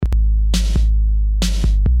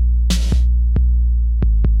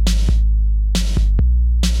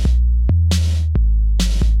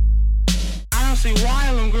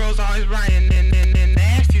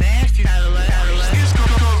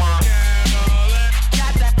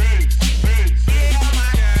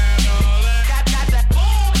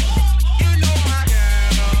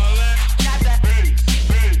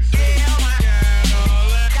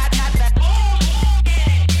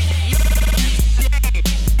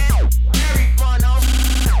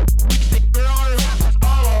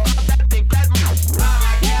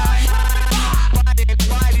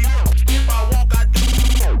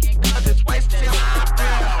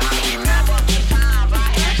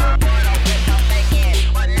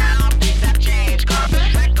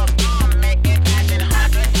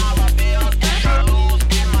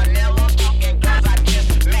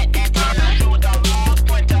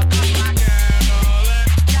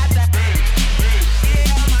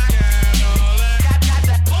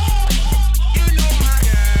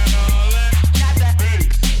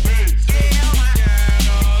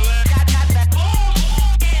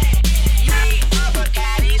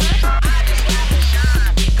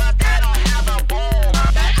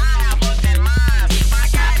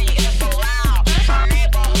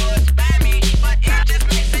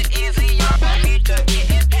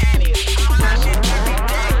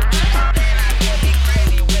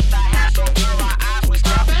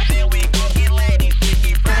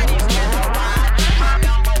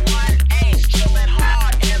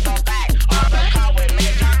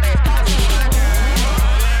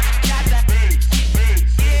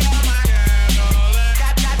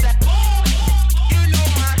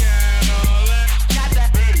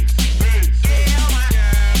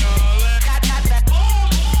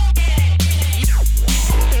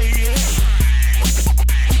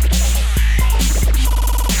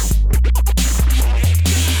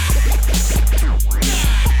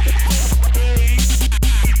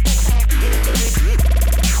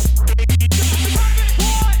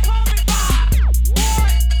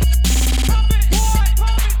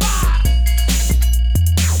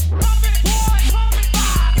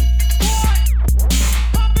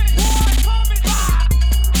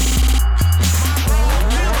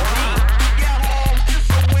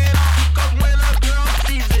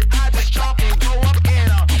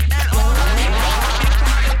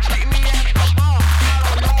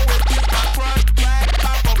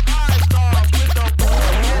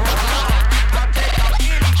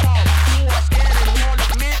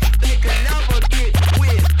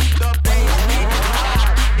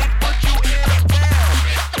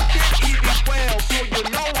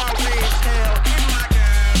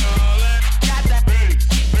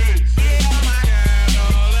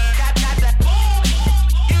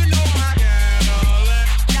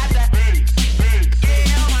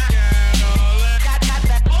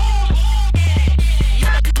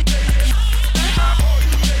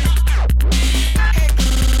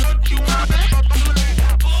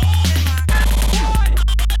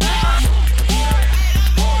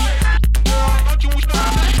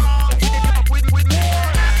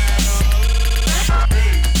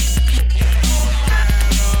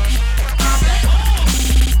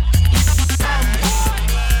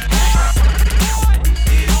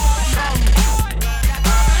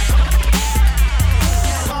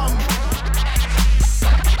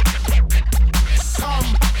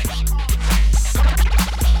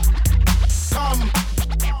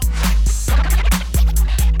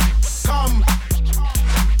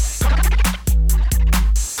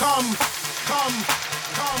come, come,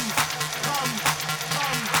 come, come, come.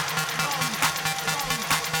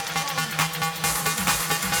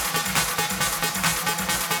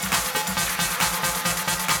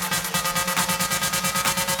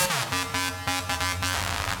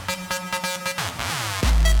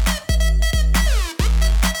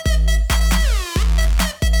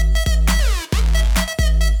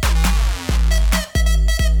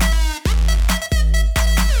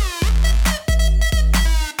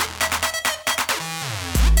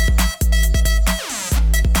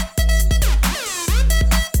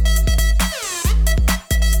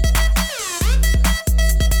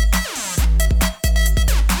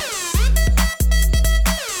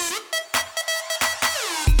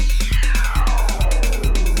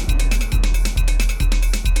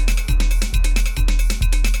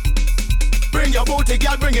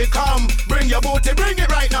 Bring it come, bring your booty, bring it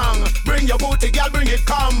right now. Bring your booty, girl, bring it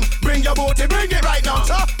come. Bring your booty, bring it right now.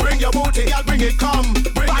 Bring your booty, girl, bring it come.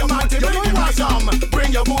 Bring your booty, bring it right now.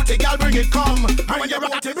 Bring your booty, girl, bring it come. Bring your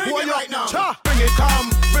booty, bring it right now. Bring it come,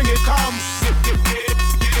 bring it come.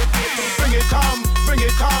 Bring it come, bring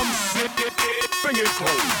it come. Bring it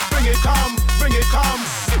come, bring it come, bring it come.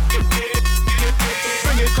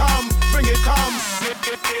 Bring it come, bring it come.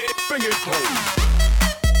 Bring it come.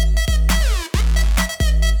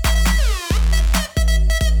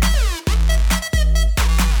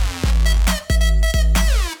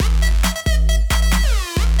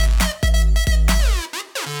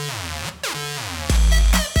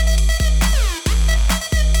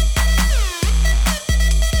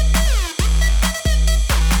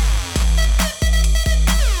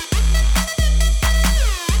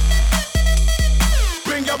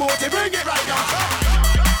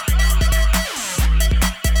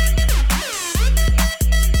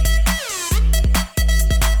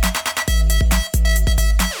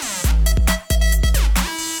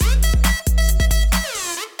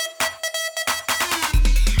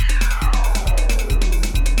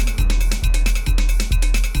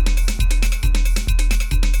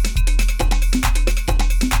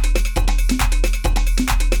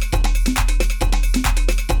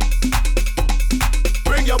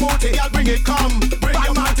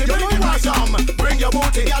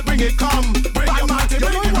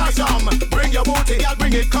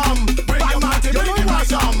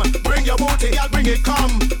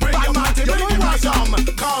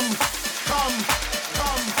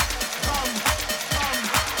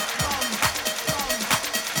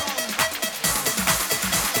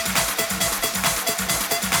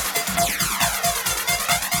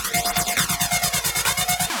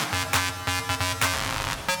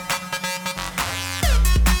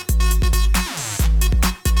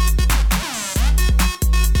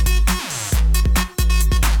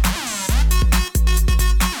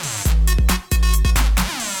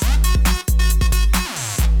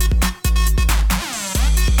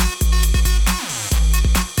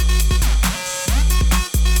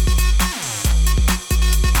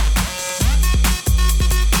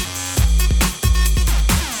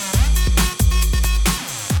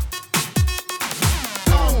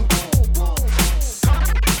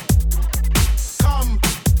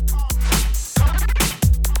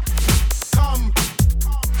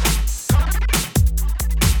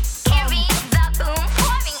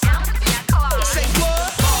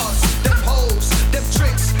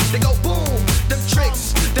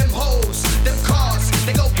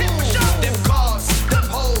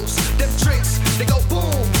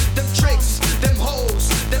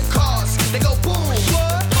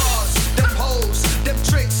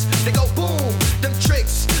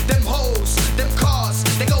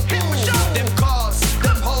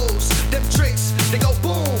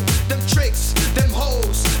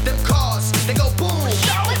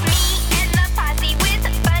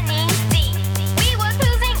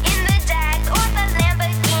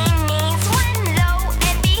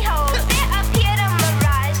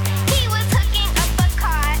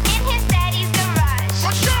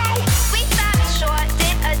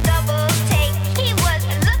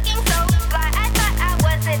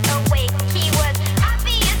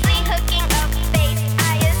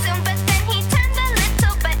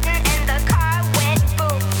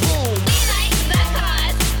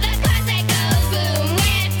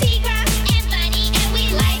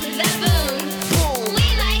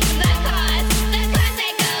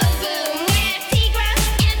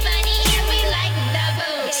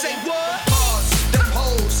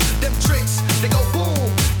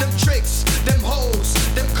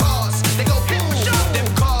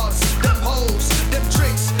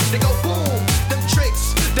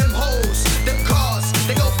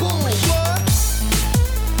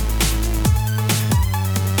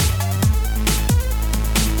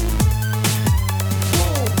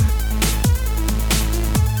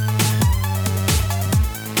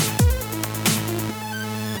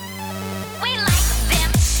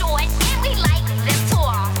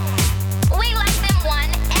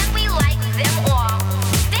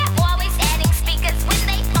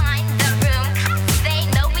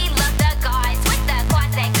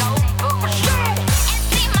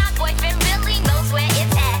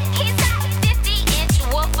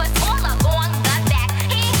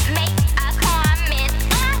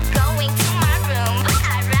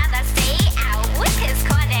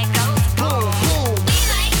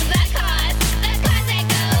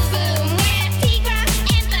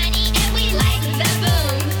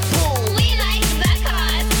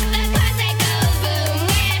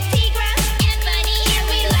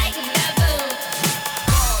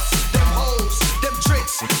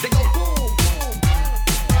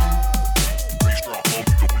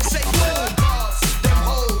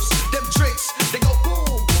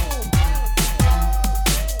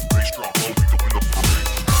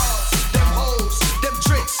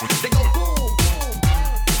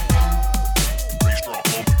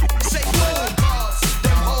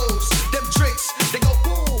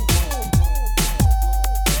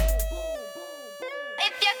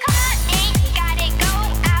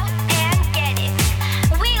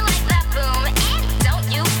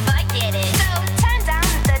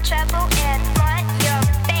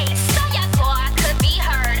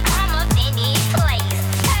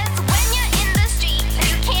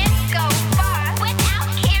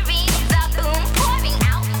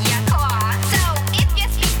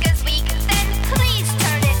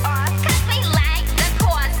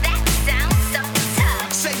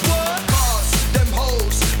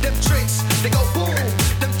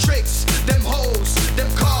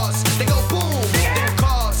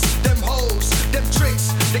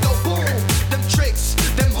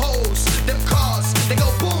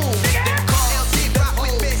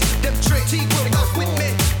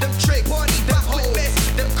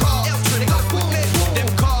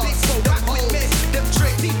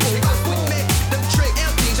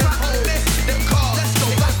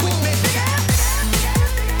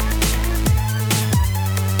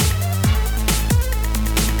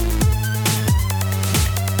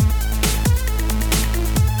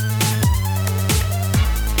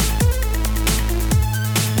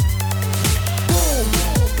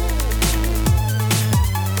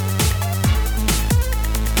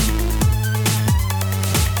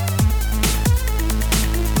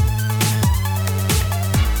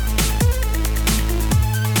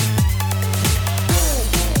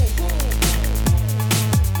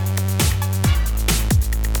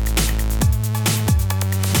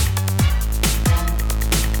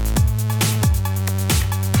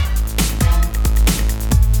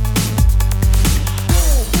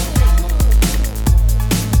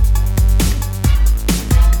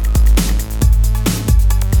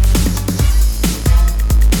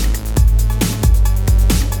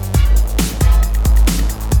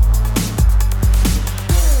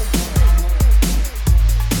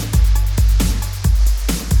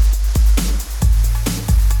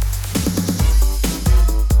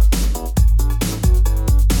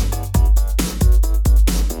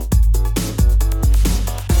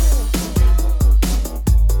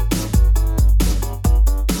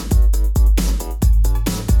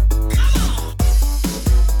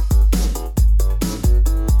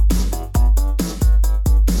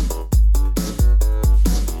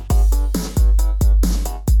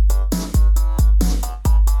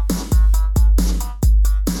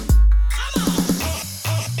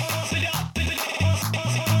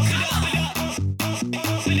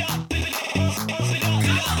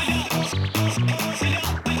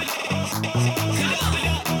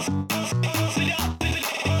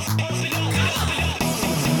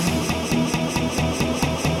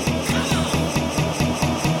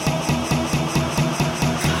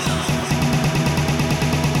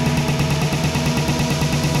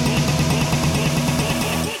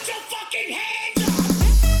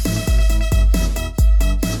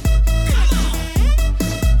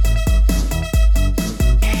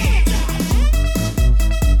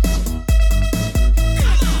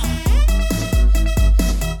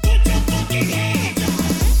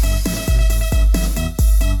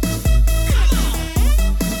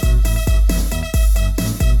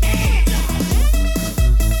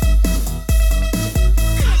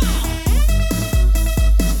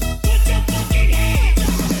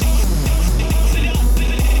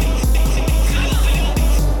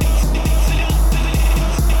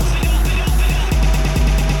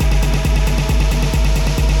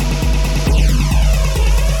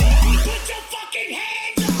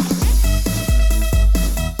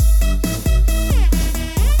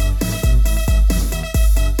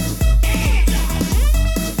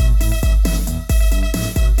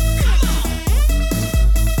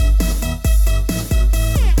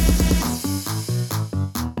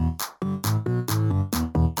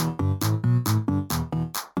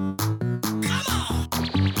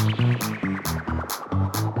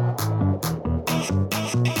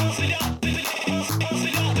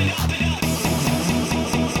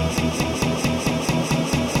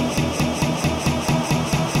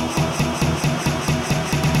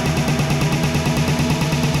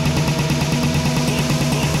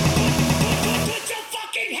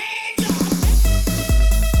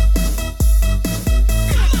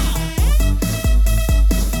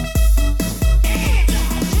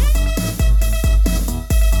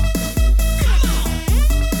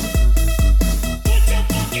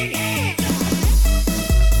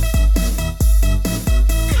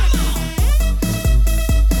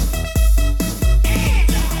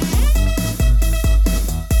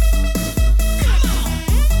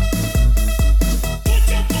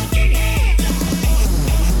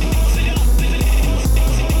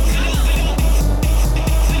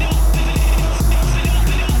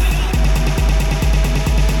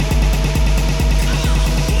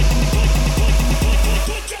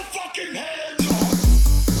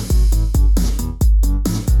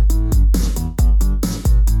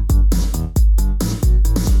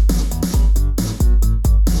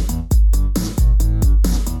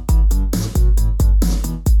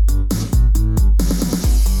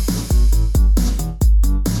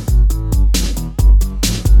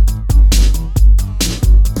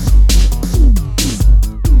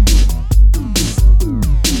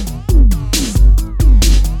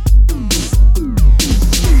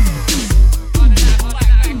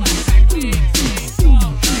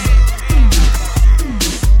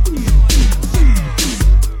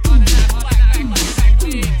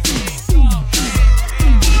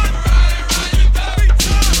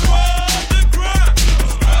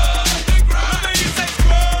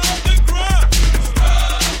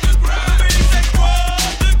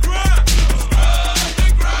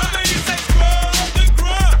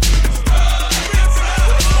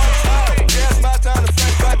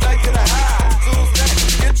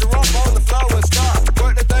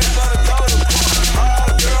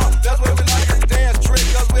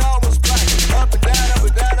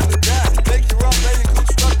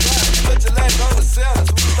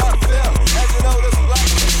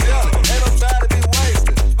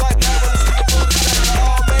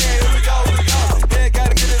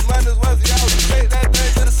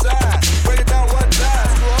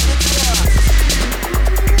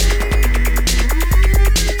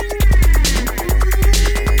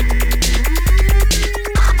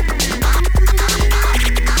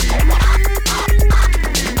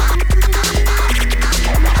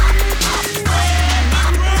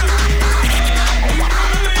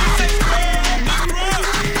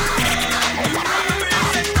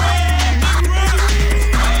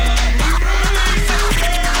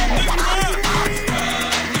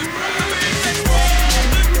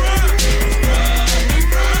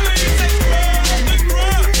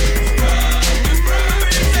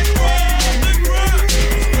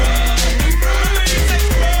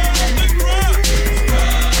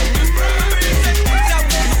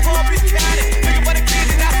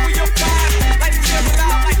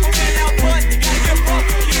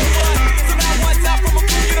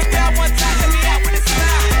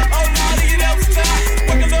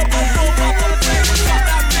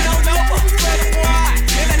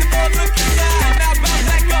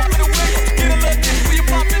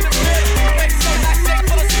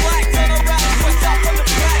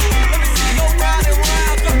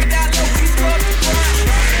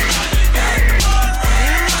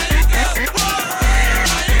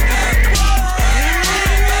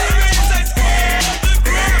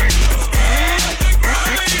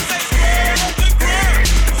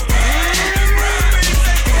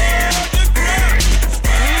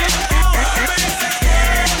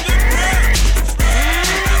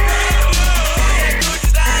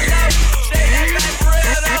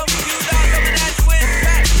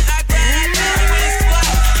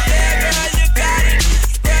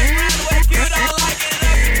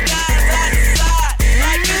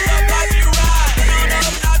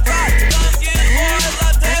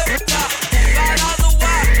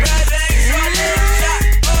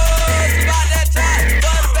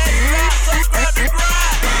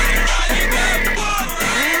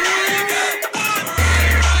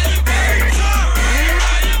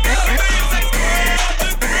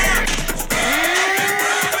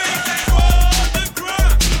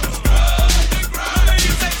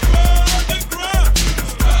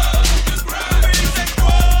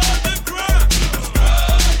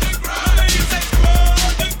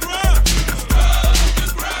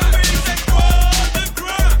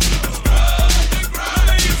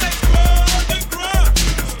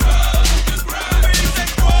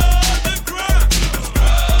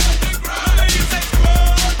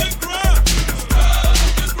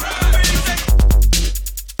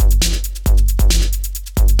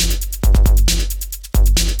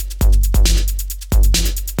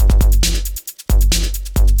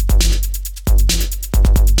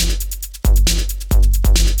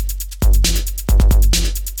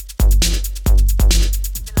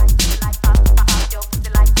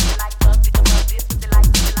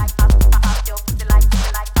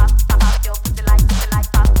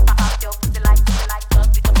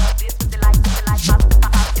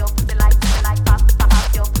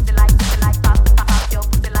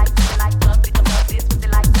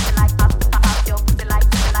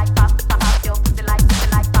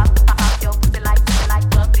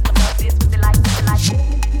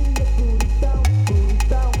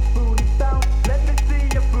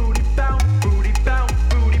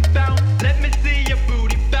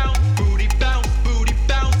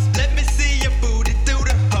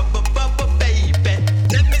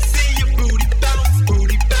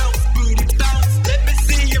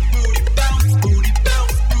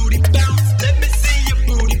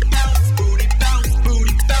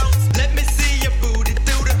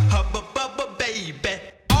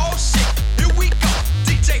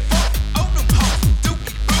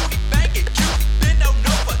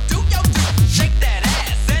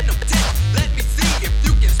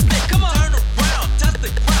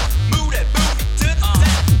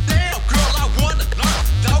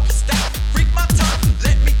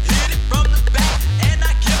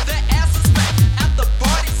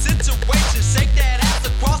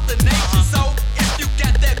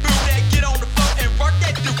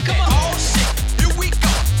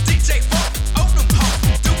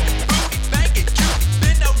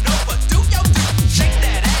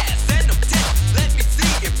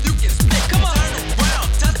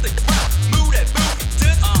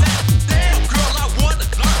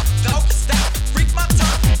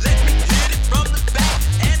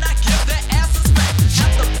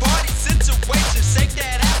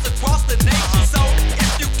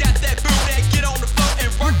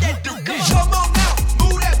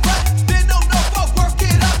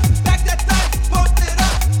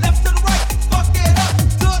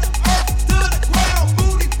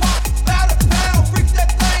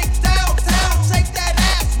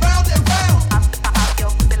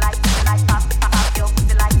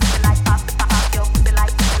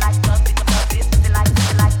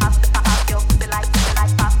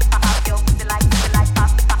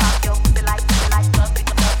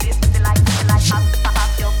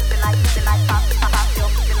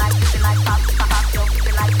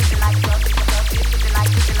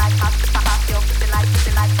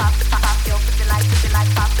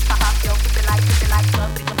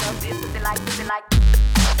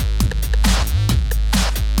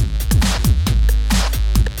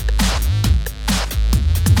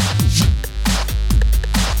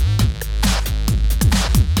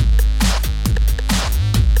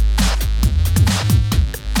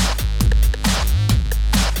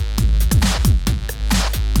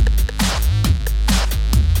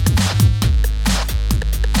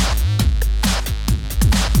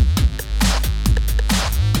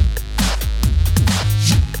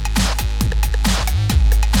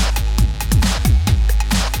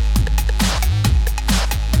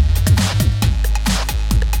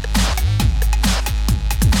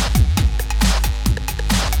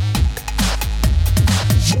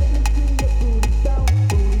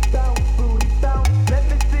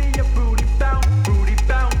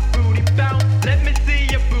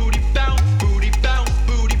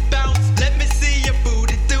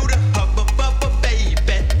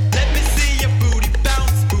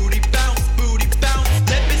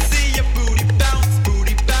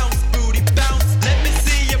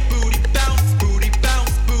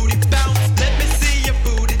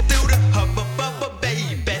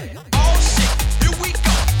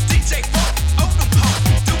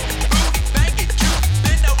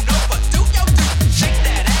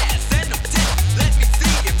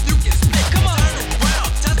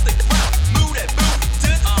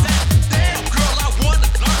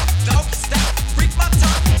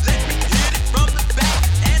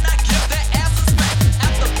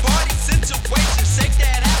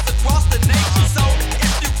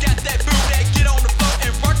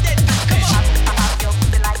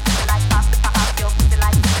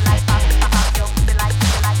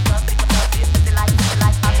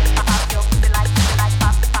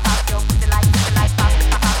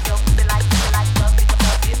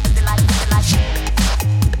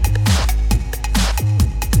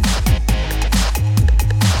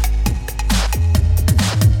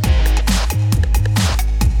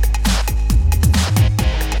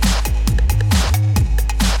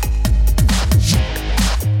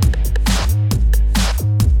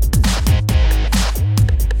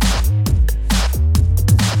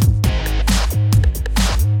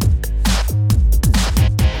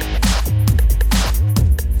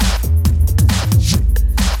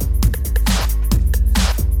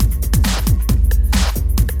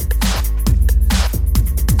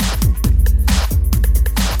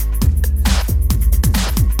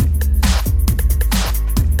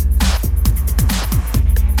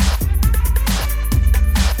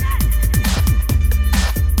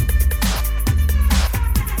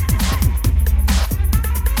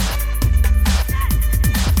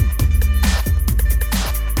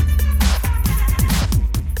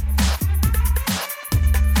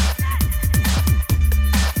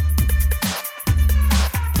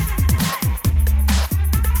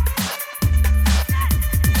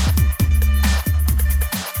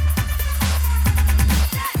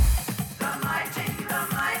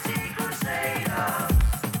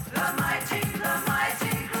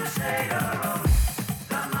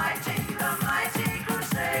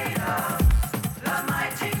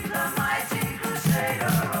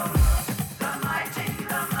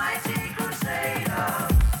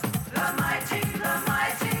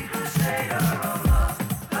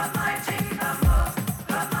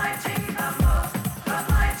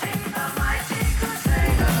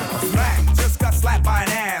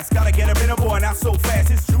 so fast,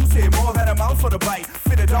 it's juicy, more than a mouth for the bite.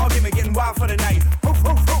 Fit a dog in me, getting wild for the night. Hoof,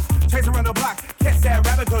 hoof, hoof, chase around the block, catch that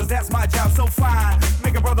rabbit, cause that's my job, so fine.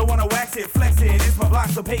 Make a brother wanna wax it, flex it, it's my block,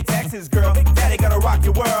 so pay taxes, girl. Big Daddy gotta rock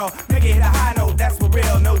your world, make it hit a high note, that's for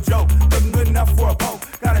real, no joke. Looking good enough for a poke,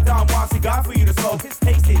 got a Don Juan cigar for you to smoke. It's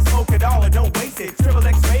tasty, smoke it all and don't waste it. Triple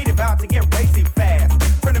X rated, about to get racy fast.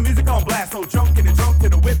 Turn the music on blast, no drunk in the trunk till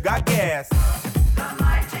the whip got gas. The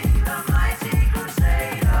mighty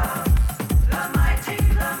Crusader. The mighty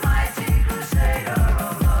Crusader.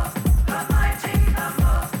 The mighty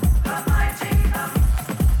Crusader.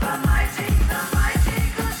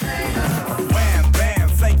 Wham, bam,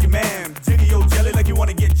 thank you, ma'am. Jiggy your jelly like you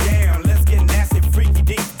wanna get jammed. Let's get nasty, freaky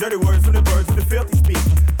deep. Dirty words from the birds and the filthy speak.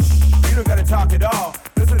 Shh, you don't gotta talk at all.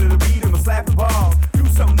 Listen to the beat and we'll slap the ball. Do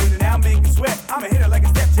something with it now, make me sweat. I'ma hit her like a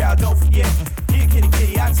stepchild, don't forget. Yeah, kitty,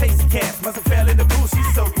 kitty, I chase the cat. Must have fell in the pool,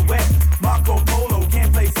 she's soaking wet. Marco Polo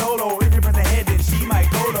can't play solo. If you press ahead, then she might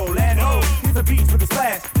go low. Lando, here's a beach with a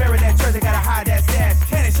splash. Bury that treasure, gotta hide that stash.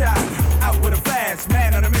 Cannon shot, out with a flash.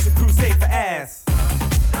 Man on a mission, crusade for ass. The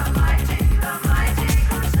mighty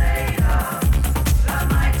Crusader. The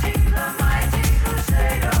mighty Crusader. The mighty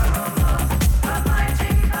Crusader.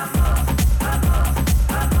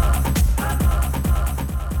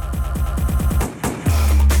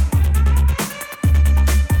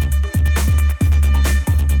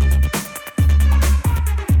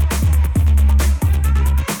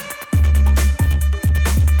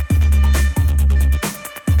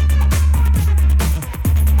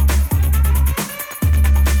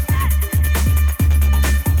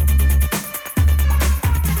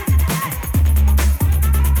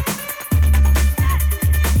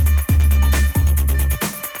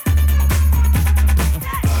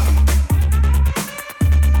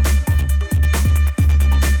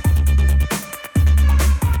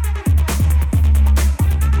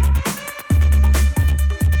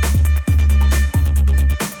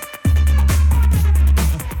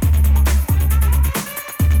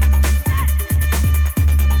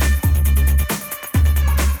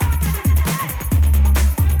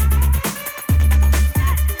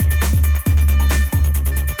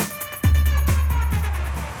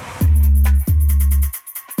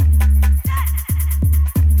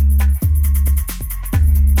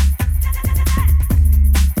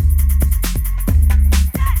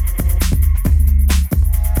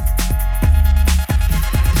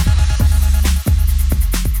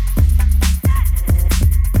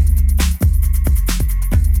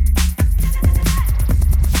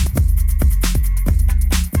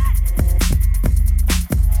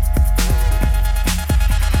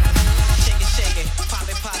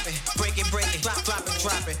 it, break it, drop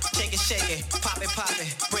it, shake it, pop it,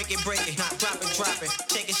 break it, not drop it,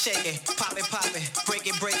 shake it, pop it, break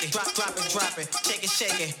it, drop it,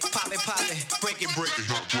 shake it, pop it, break it,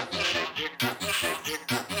 not drop it.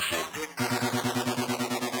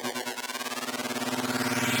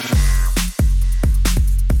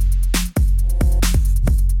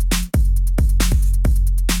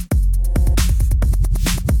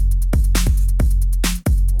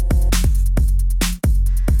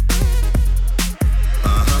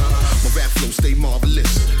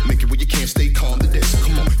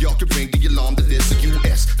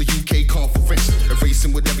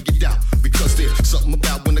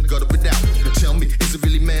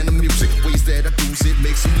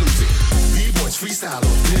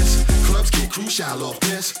 Freestyle off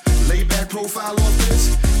this, lay back profile off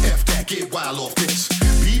this, F that get wild off this.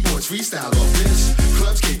 B-boys freestyle off this,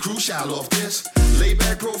 clubs get crucial off this, lay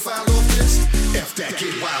back profile off this, F that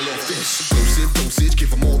get wild off this. Dosage, give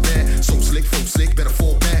them all that, so slick, better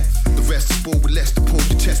fall back. The rest is bull with less to pull,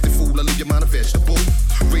 you tested fool, I leave your mind a vegetable.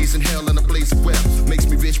 Raising hell in a blaze of well, makes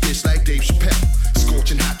me rich like Dave Chappelle.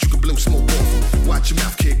 Scorching hot, you can blow smoke off. Watch your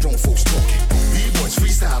mouth, kid, grown folks talking. B-boys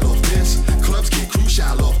freestyle off this, clubs get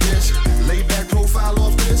crucial off this, lay back profile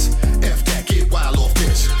off this, F that get wild off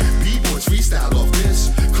this. B-boys freestyle off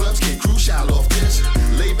this, clubs get crucial off this,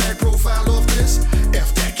 lay back profile off this,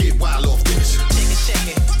 F that get wild off this. Shake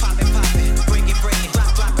it, pop it, break it,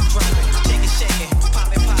 drop it, shake it,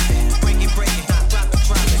 pop it, break it, not drop it,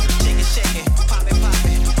 shake it, pop it,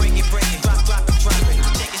 break it, drop it,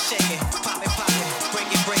 shake it, pop it, break it,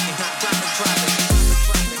 not drop it,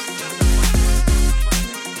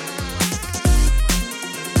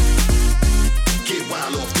 Get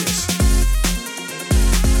wild off this.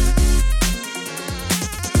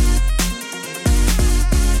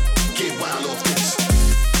 Get wild off this.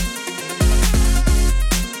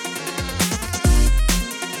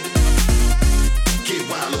 Get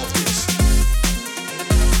wild off this.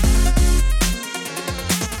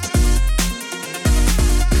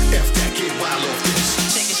 F that, get wild off this.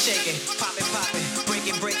 Shake it, pop it, break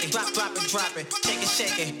it, drop it, shake it,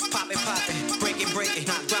 pop it, break it,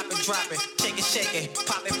 not drop it, shake it,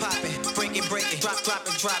 pop it, break it, drop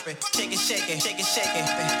it, shake it,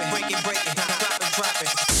 break it, not drop it.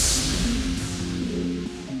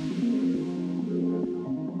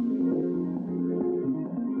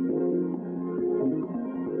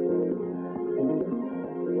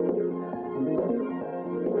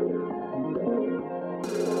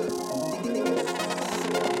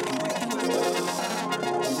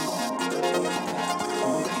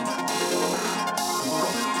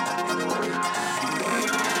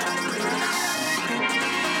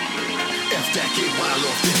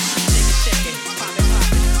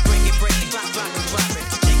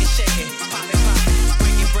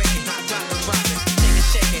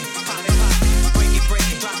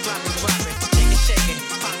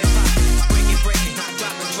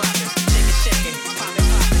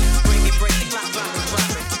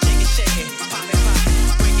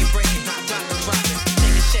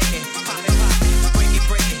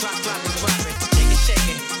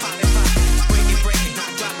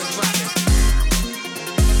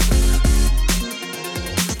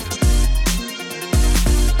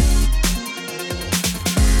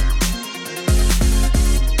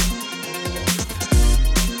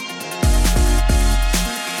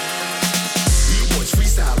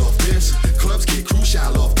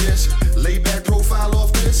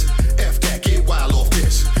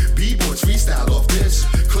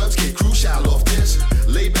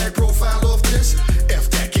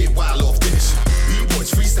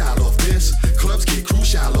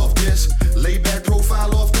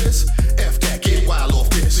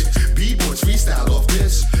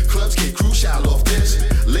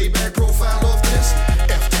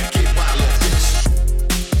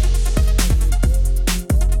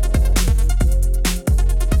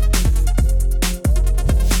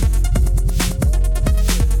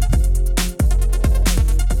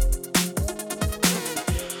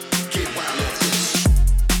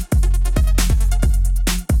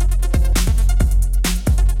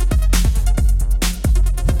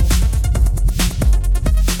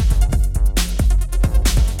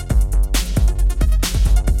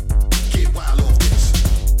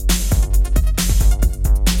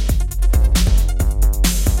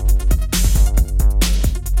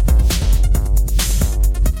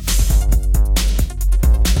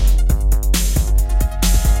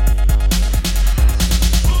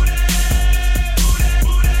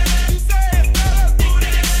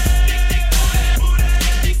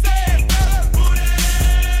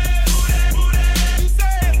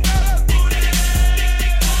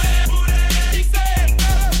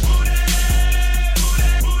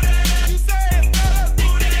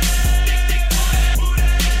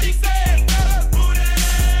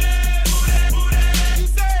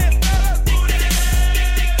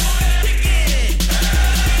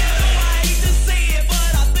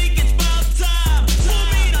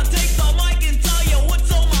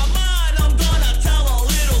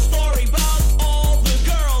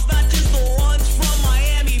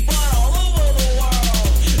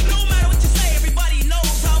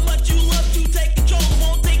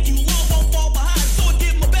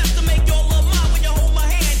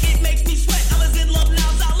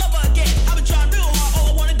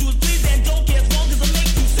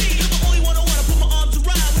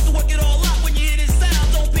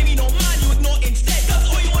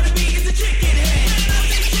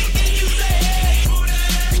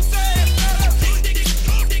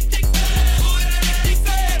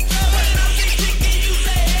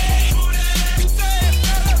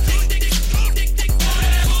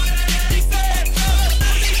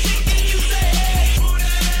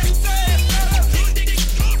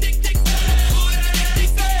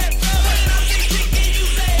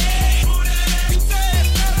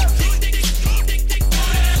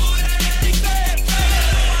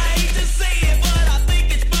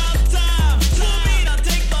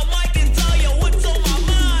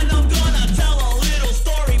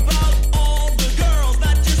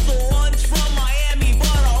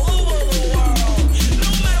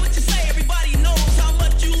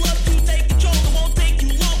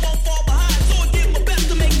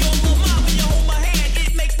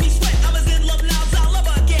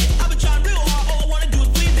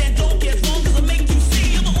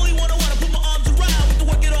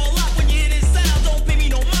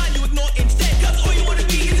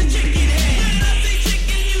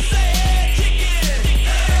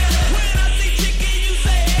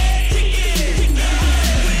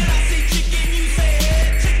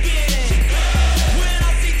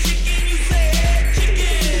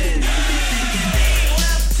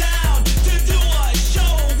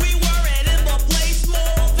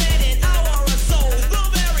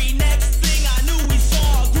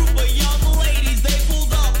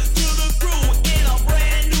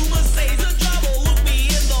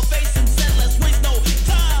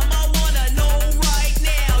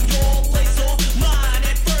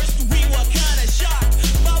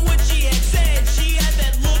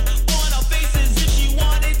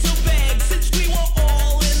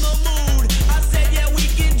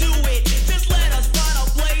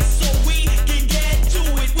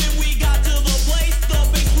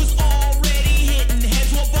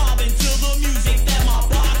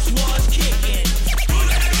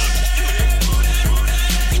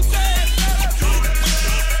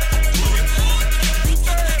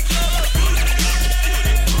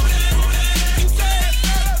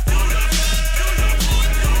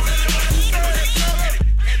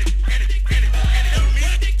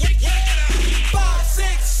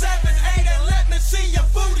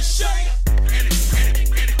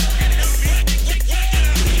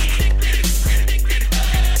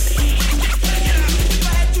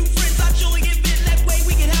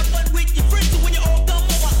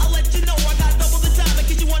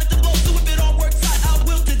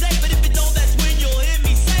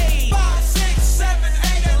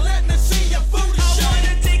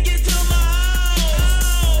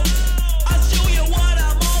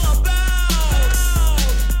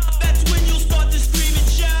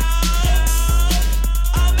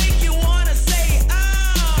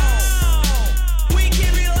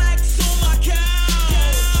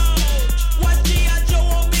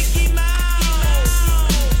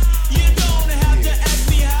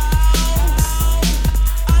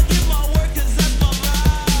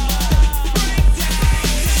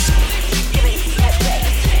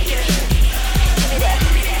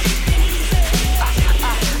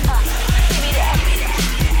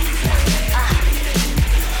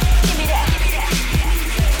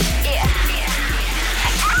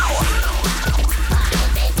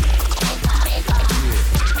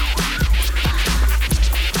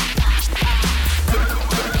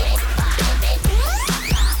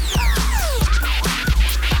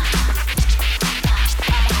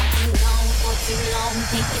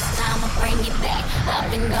 think it's time to bring it back.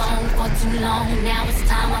 I've been gone for too long, now it's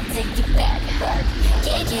time I take it back.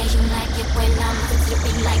 Yeah, you like it when I'm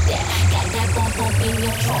flipping like that. Got that bump in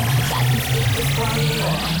your trunk, got these speakers burning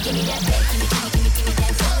up. Give me that back, give me that back. Give me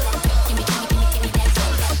that back. Give me that back. Give me that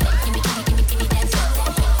back. Give me that back.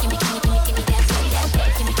 Give me that back.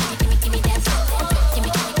 Give me that back. Give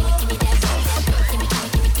me that back. Give me that back. Give me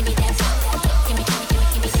that back.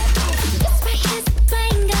 Give me that back. This right here's a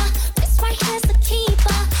banger. This right here's a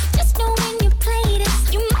keeper. Just know when you play this,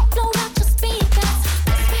 you might blow out your speakers.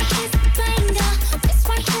 This right here's a banger. This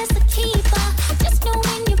right here's a keeper. Just know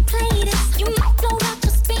when you play this, you might blow out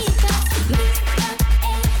your speakers.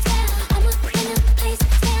 I'm a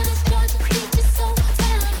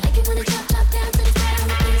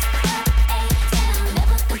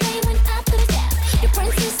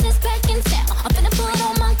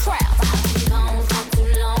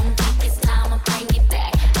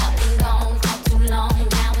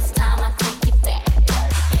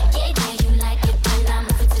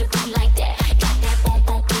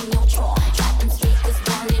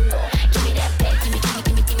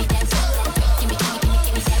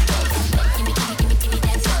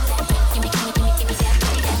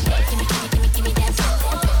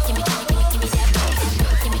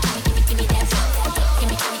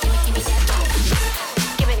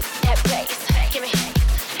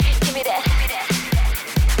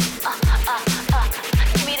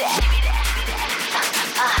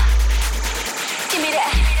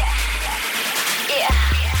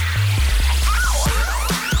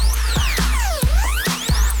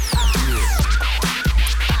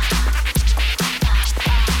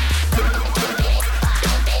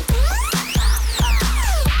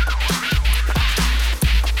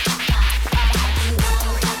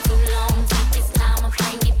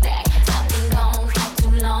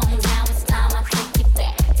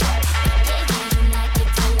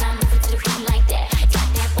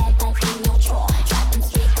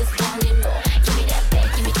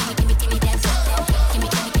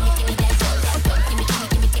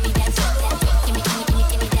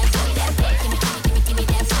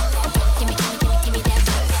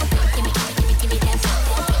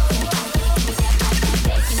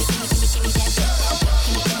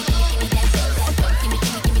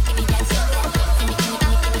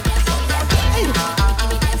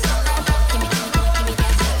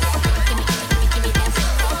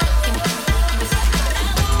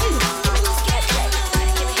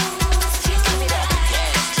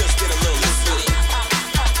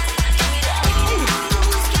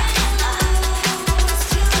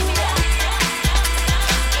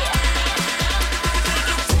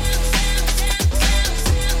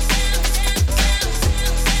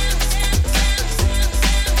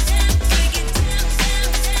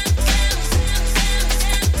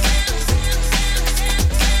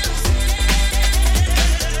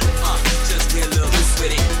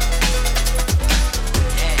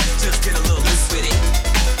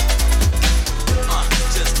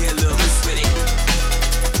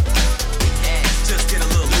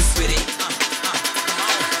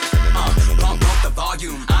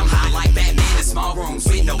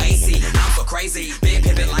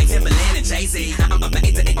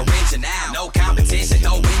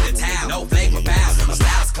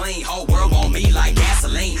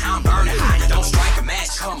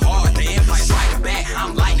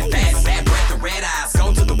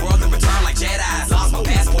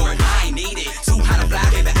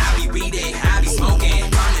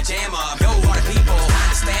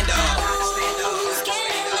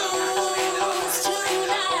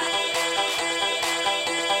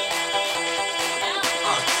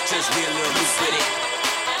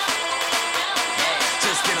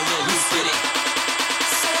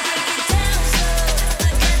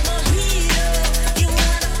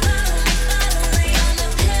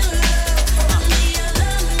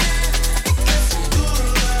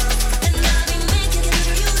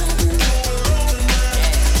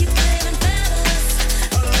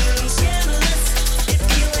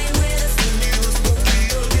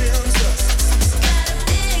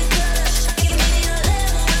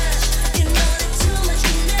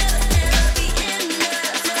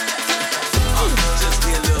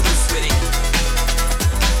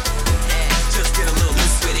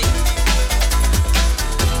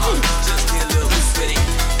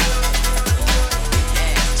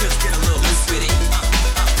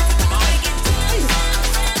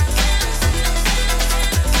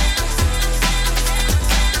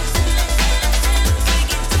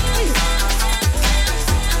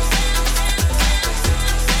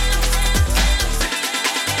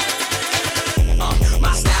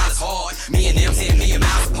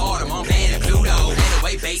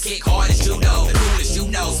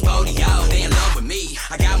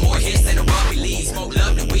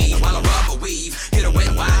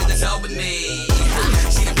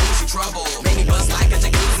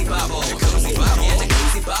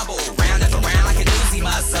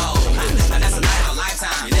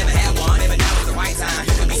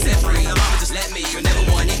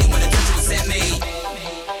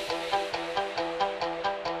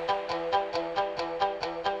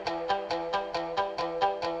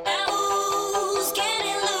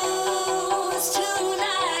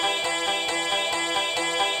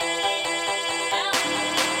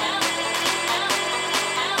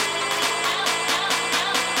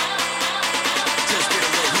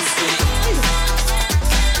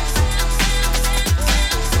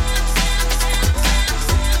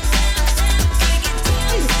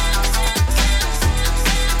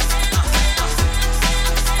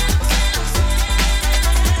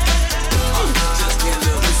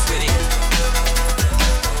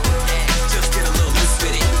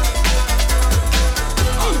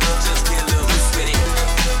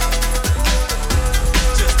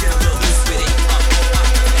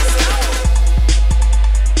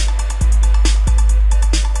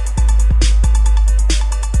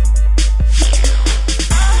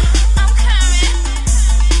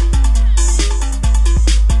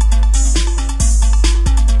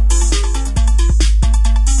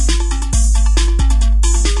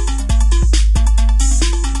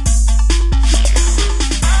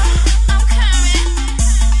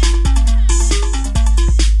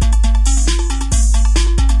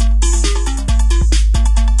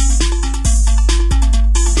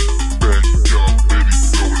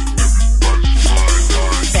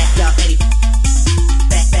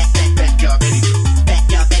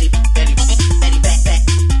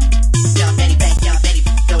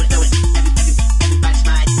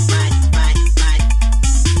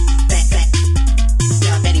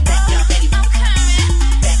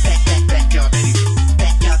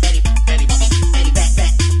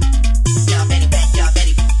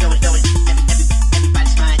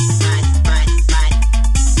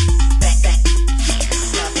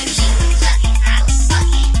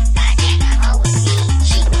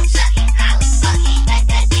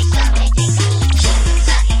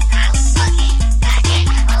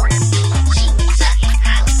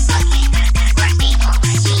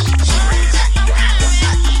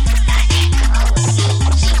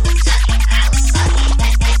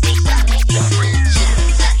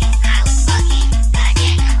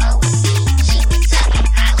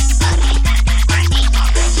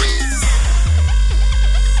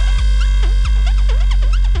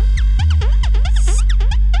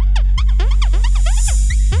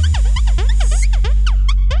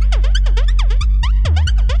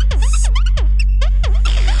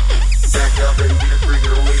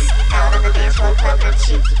dance floor fucking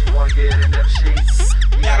cheap. If you wanna get in them sheets,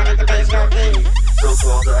 you gotta make the bass go deep.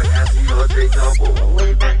 So-called nasty or they double. When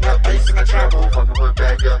you bring that bass in the treble, fucking put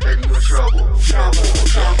back up, baby, you in trouble.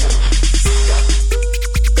 Trouble.